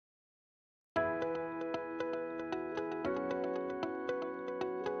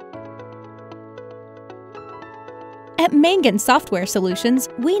At Mangan Software Solutions,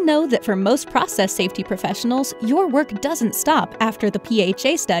 we know that for most process safety professionals, your work doesn't stop after the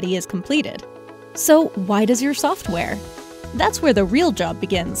PHA study is completed. So why does your software? That's where the real job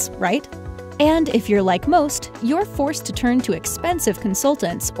begins, right? And if you're like most, you're forced to turn to expensive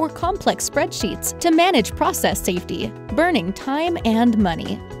consultants or complex spreadsheets to manage process safety, burning time and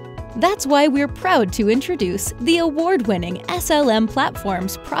money. That's why we're proud to introduce the award-winning SLM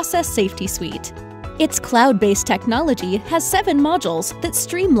Platform's Process Safety Suite. Its cloud-based technology has 7 modules that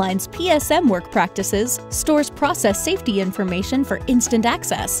streamlines PSM work practices, stores process safety information for instant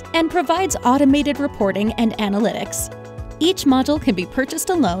access, and provides automated reporting and analytics. Each module can be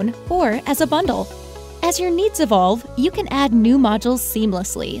purchased alone or as a bundle. As your needs evolve, you can add new modules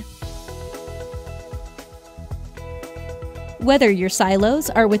seamlessly. Whether your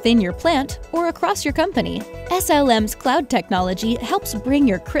silos are within your plant or across your company, SLM's cloud technology helps bring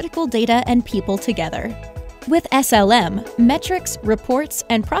your critical data and people together. With SLM, metrics, reports,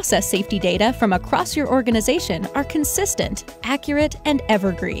 and process safety data from across your organization are consistent, accurate, and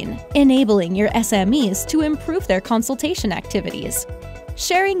evergreen, enabling your SMEs to improve their consultation activities.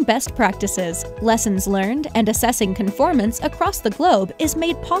 Sharing best practices, lessons learned, and assessing conformance across the globe is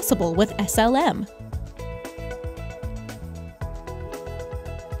made possible with SLM.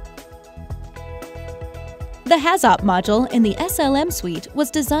 The HAZOP module in the SLM suite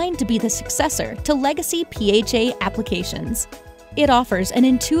was designed to be the successor to legacy PHA applications. It offers an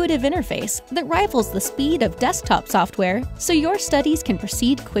intuitive interface that rivals the speed of desktop software, so your studies can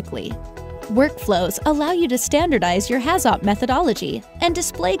proceed quickly. Workflows allow you to standardize your HAZOP methodology and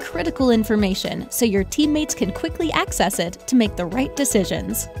display critical information so your teammates can quickly access it to make the right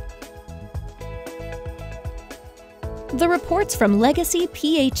decisions. The reports from legacy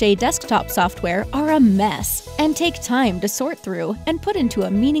PHA desktop software are a mess and take time to sort through and put into a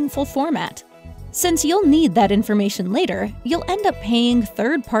meaningful format. Since you'll need that information later, you'll end up paying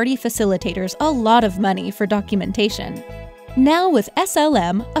third-party facilitators a lot of money for documentation. Now with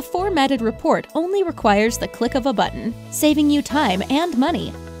SLM, a formatted report only requires the click of a button, saving you time and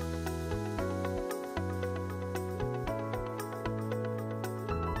money.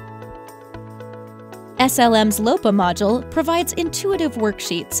 SLM's LOPA module provides intuitive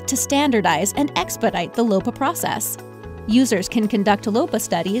worksheets to standardize and expedite the LOPA process. Users can conduct LOPA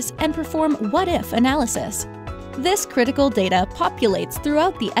studies and perform what-if analysis. This critical data populates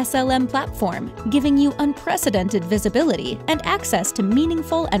throughout the SLM platform, giving you unprecedented visibility and access to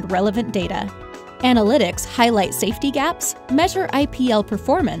meaningful and relevant data. Analytics highlight safety gaps, measure IPL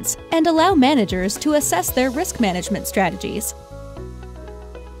performance, and allow managers to assess their risk management strategies.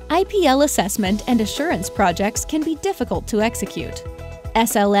 IPL assessment and assurance projects can be difficult to execute.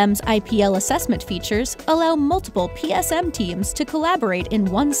 SLM's IPL assessment features allow multiple PSM teams to collaborate in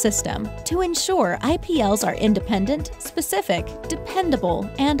one system to ensure IPLs are independent, specific, dependable,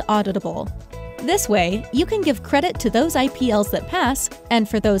 and auditable. This way, you can give credit to those IPLs that pass, and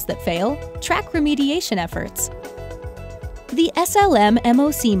for those that fail, track remediation efforts. The SLM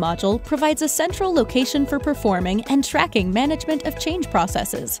MOC module provides a central location for performing and tracking management of change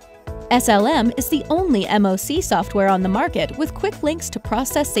processes. SLM is the only MOC software on the market with quick links to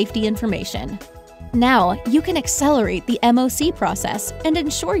process safety information. Now, you can accelerate the MOC process and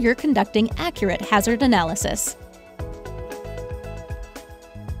ensure you're conducting accurate hazard analysis.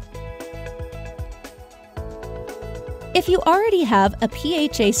 If you already have a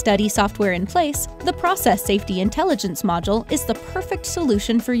PHA study software in place, the Process Safety Intelligence module is the perfect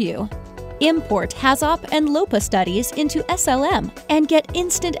solution for you. Import HAZOP and LOPA studies into SLM and get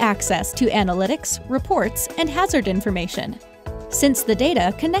instant access to analytics, reports, and hazard information. Since the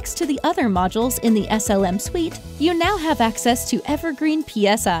data connects to the other modules in the SLM suite, you now have access to evergreen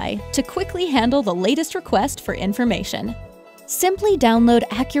PSI to quickly handle the latest request for information. Simply download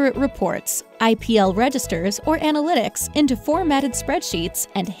accurate reports, IPL registers, or analytics into formatted spreadsheets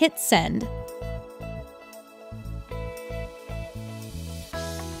and hit send.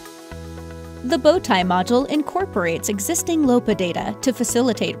 The Bowtie module incorporates existing LOPA data to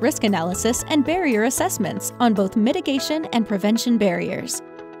facilitate risk analysis and barrier assessments on both mitigation and prevention barriers.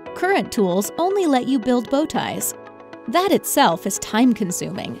 Current tools only let you build bowties. That itself is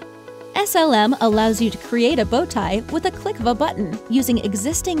time-consuming. SLM allows you to create a bowtie with a click of a button using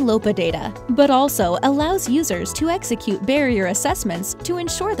existing LOPA data, but also allows users to execute barrier assessments to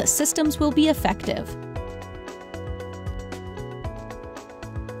ensure the systems will be effective.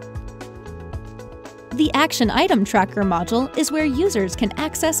 The Action Item Tracker module is where users can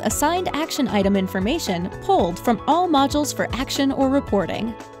access assigned action item information pulled from all modules for action or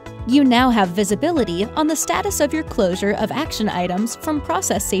reporting. You now have visibility on the status of your closure of action items from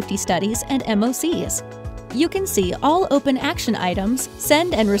process safety studies and MOCs. You can see all open action items,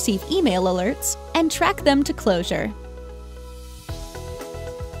 send and receive email alerts, and track them to closure.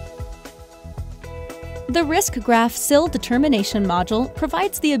 The Risk Graph SIL Determination module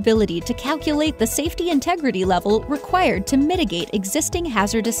provides the ability to calculate the safety integrity level required to mitigate existing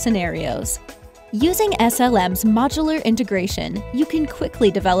hazardous scenarios. Using SLM's modular integration, you can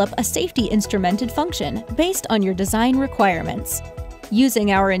quickly develop a safety instrumented function based on your design requirements.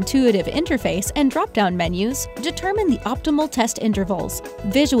 Using our intuitive interface and drop-down menus, determine the optimal test intervals,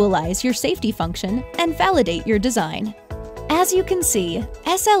 visualize your safety function, and validate your design. As you can see,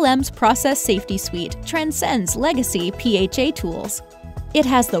 SLM's Process Safety Suite transcends legacy PHA tools. It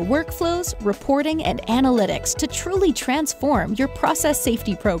has the workflows, reporting, and analytics to truly transform your process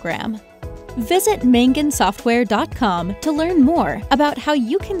safety program. Visit mangansoftware.com to learn more about how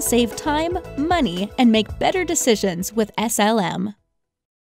you can save time, money, and make better decisions with SLM.